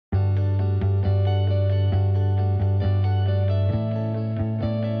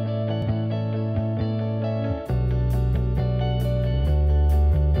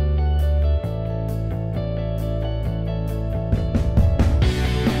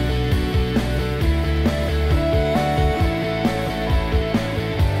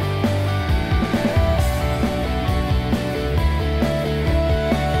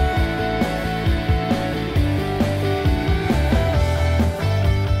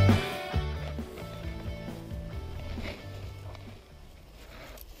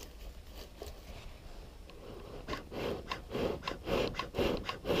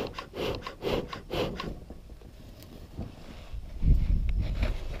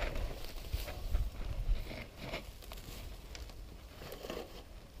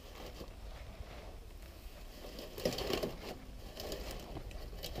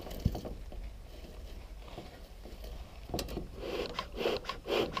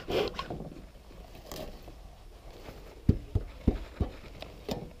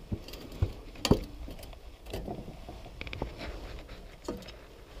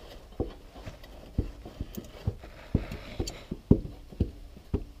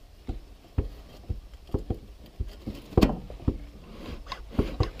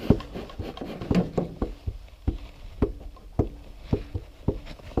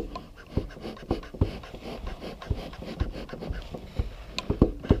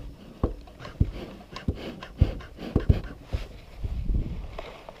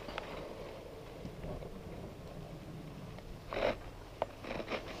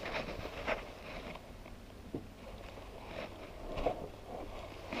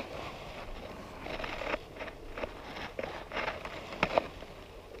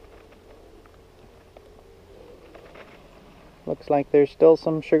Looks like there's still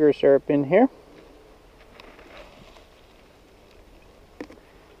some sugar syrup in here.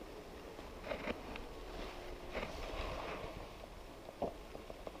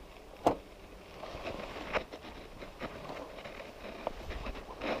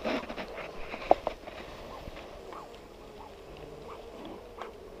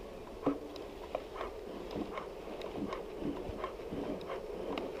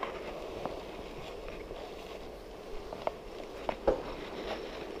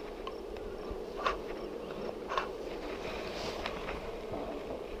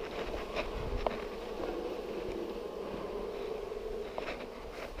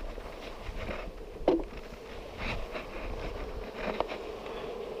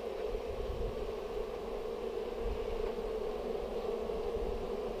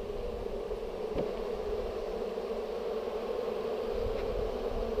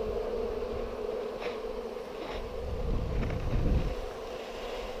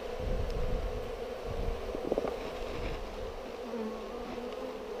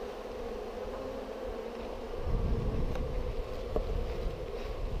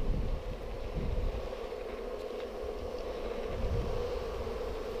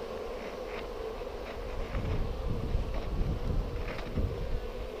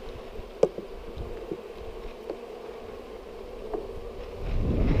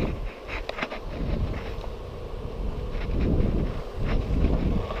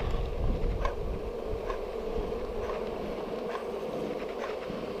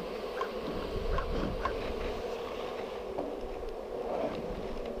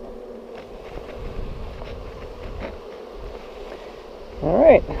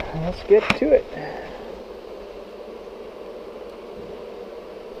 Alright, let's get to it.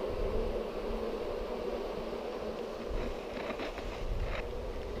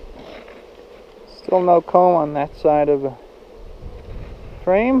 Still no comb on that side of the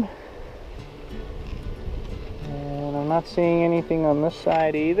frame. And I'm not seeing anything on this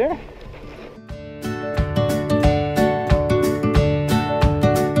side either.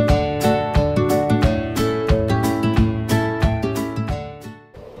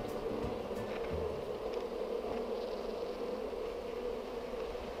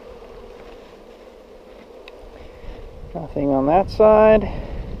 Nothing on that side,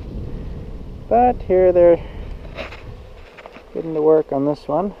 but here they're getting to work on this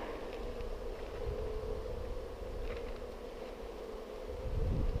one.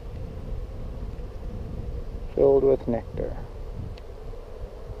 Filled with nectar.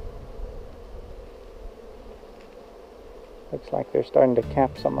 Looks like they're starting to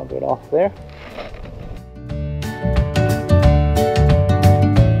cap some of it off there.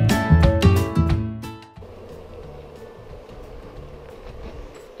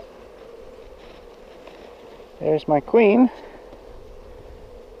 There's my queen,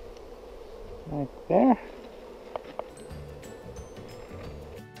 right there.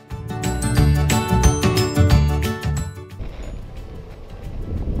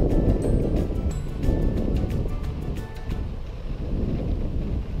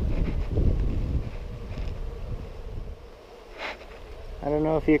 I don't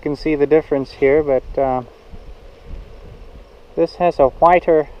know if you can see the difference here, but this has a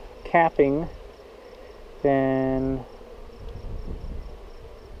whiter capping than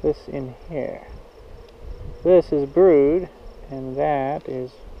this in here. This is brood, and that is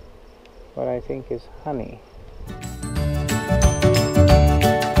what I think is honey.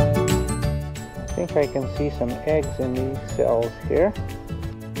 I think I can see some eggs in these cells here.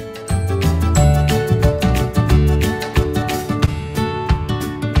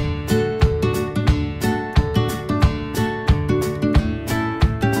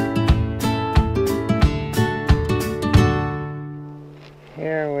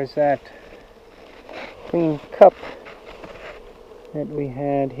 Here was that clean cup that we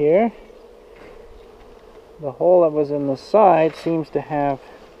had here. The hole that was in the side seems to have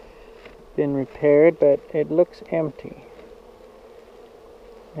been repaired, but it looks empty.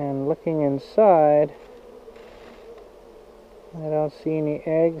 And looking inside, I don't see any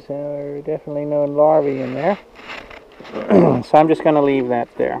eggs, or definitely no larvae in there. So I'm just going to leave that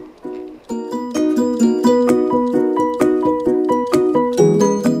there.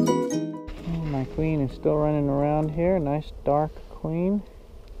 My queen is still running around here. Nice dark queen.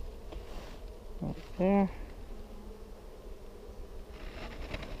 Right there.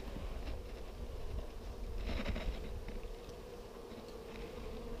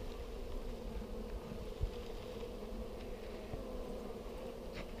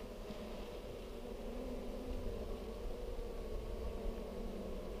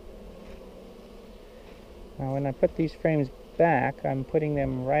 Now when I put these frames back. I'm putting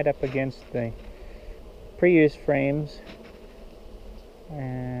them right up against the previous frames,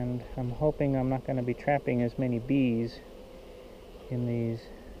 and I'm hoping I'm not going to be trapping as many bees in these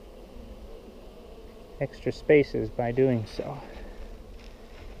extra spaces by doing so.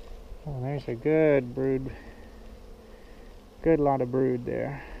 Oh, there's a good brood, good lot of brood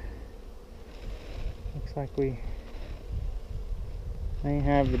there. Looks like we may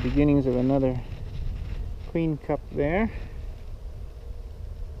have the beginnings of another queen cup there.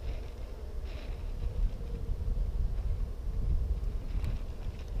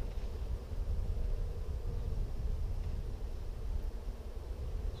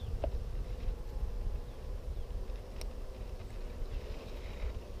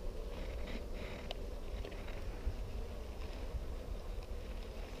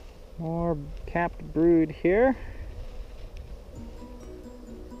 More capped brood here.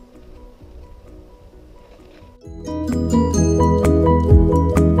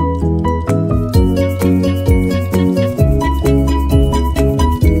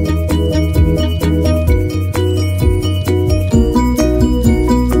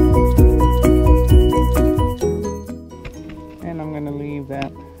 And I'm going to leave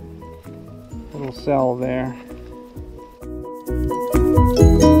that little cell there.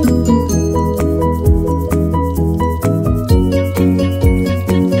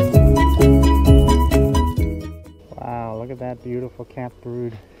 Look at that beautiful capped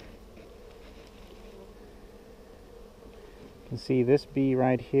brood. You can see this bee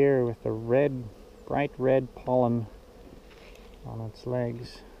right here with the red, bright red pollen on its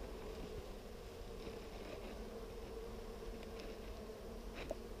legs.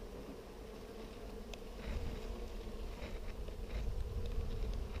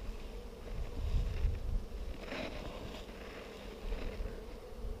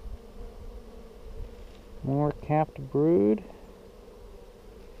 More capped brood.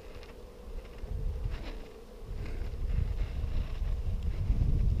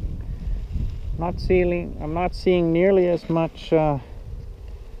 I'm not seeing nearly as much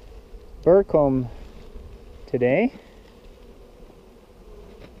burr comb today.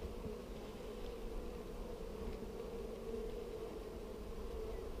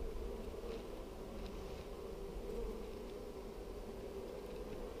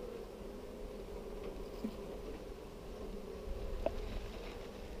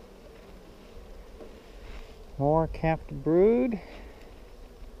 More capped brood.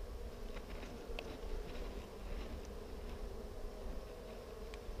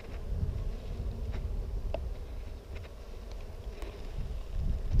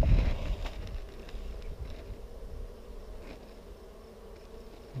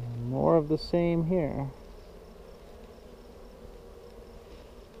 And more of the same here.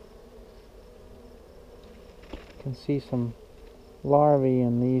 You can see some larvae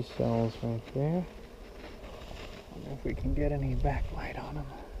in these cells right there. Wonder if we can get any backlight on them.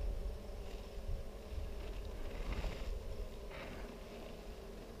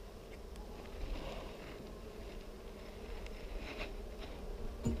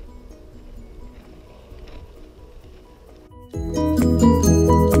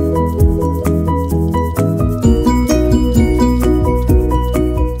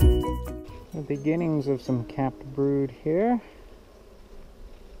 The beginnings of some capped brood here.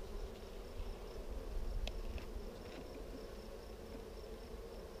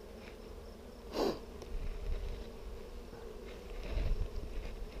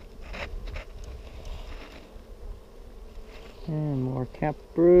 And more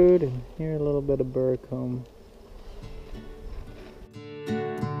capped brood, and here a little bit of burr comb.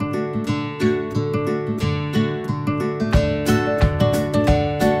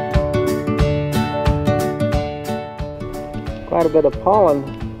 Quite a bit of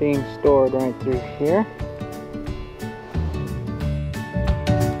pollen being stored right through here.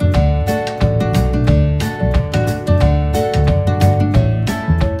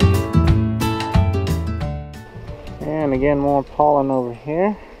 And again, more pollen over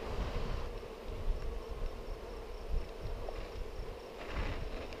here.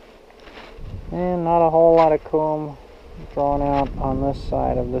 And not a whole lot of comb drawn out on this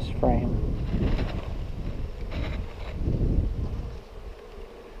side of this frame.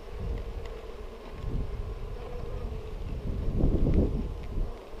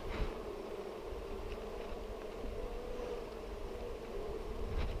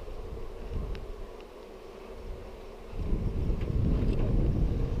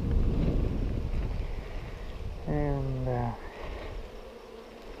 And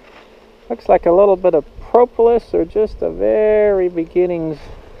looks like a little bit of propolis, or just the very beginnings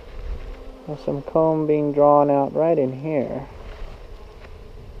There's some comb being drawn out right in here.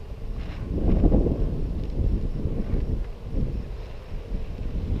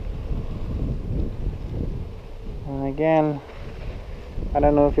 And again, I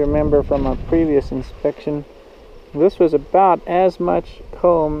don't know if you remember from a previous inspection, this was about as much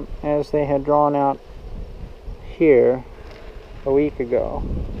comb as they had drawn out here a week ago.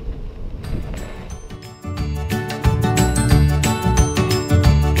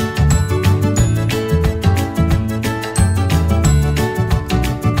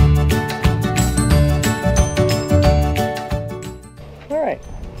 Alright,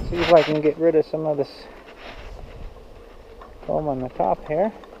 see if I can get rid of some of this comb on the top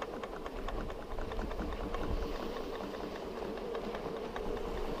here.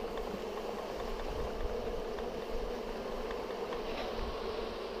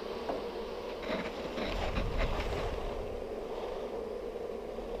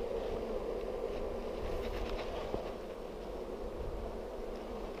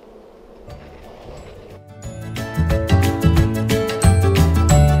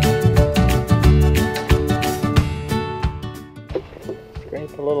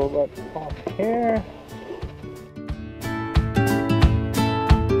 Scrape a little bit off here.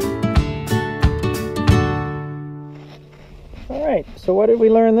 Alright, so what did we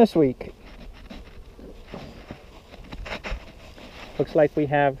learn this week? Looks like we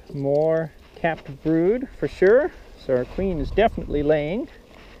have more capped brood for sure, so our queen is definitely laying.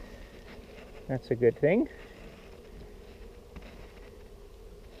 That's a good thing.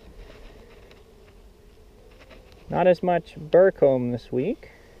 Not as much burr comb this week,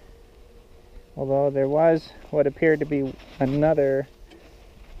 although there was what appeared to be another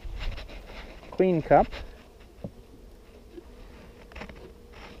queen cup.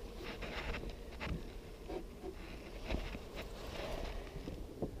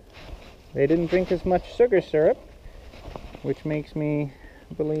 They didn't drink as much sugar syrup, which makes me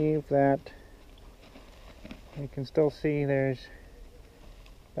believe that you can still see there's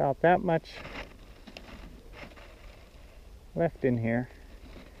about that much left in here.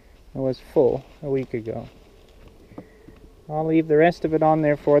 It was full a week ago. I'll leave the rest of it on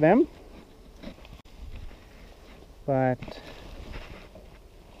there for them, but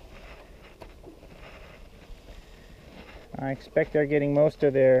I expect they're getting most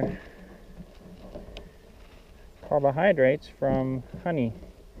of their carbohydrates from honey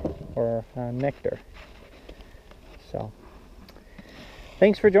or nectar. So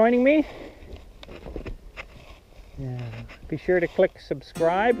thanks for joining me. Be sure to click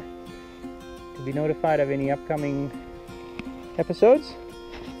subscribe to be notified of any upcoming episodes.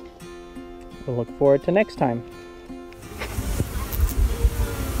 We'll look forward to next time.